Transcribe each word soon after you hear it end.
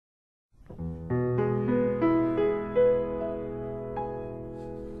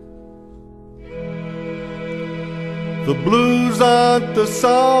The blues aren't the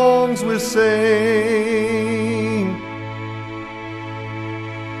songs we sing,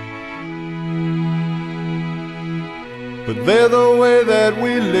 but they're the way that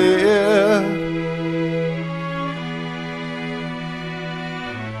we live.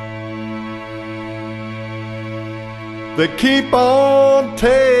 They keep on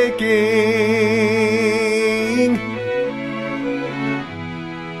taking,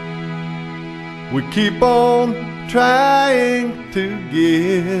 we keep on trying to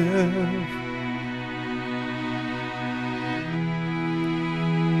give.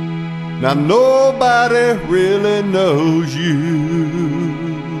 Now nobody really knows you.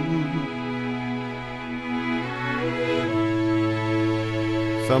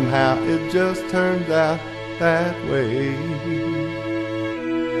 Somehow it just turns out that way.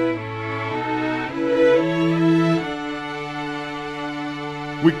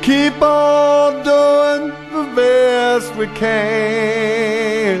 We keep on doing the best we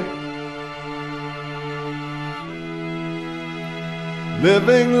can,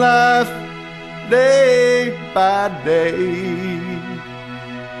 living life day by day,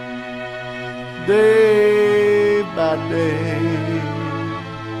 day by day.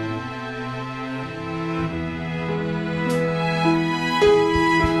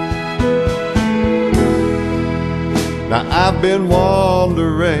 Now I've been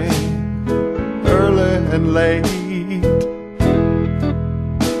wandering early and late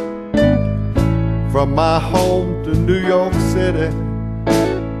from my home to New York City,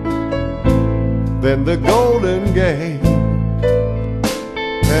 then the Golden Gate,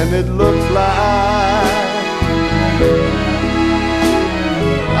 and it looks like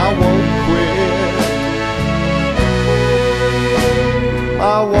I won't quit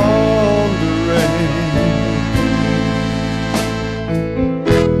my wandering.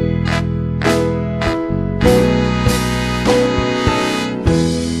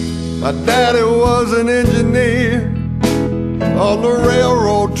 My daddy was an engineer on the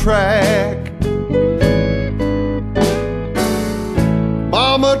railroad track.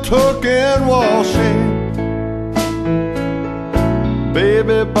 Mama took in washing,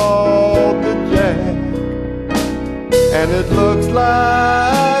 baby bought the jack, and it looks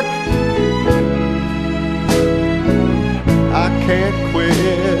like I can't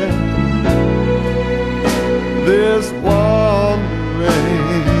quit this wandering.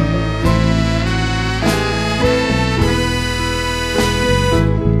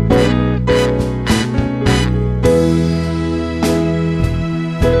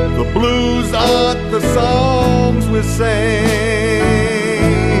 Blues aren't the songs we sing.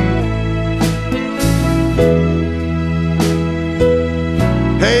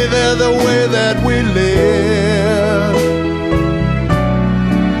 Hey, they're the way that we live.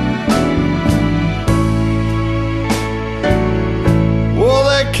 Oh,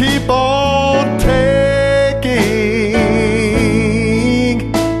 they keep on taking.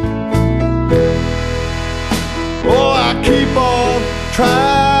 Oh, I keep on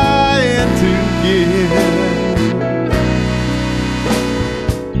trying to give.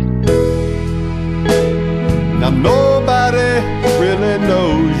 Now nobody really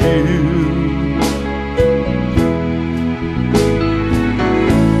knows you.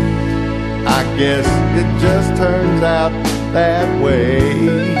 I guess it just turns out that way.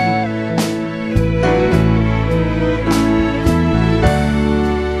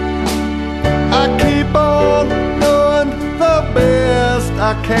 I keep on doing the best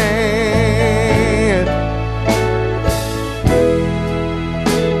I can,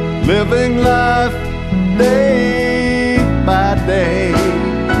 living life day by day,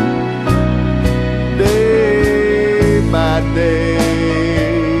 day by day.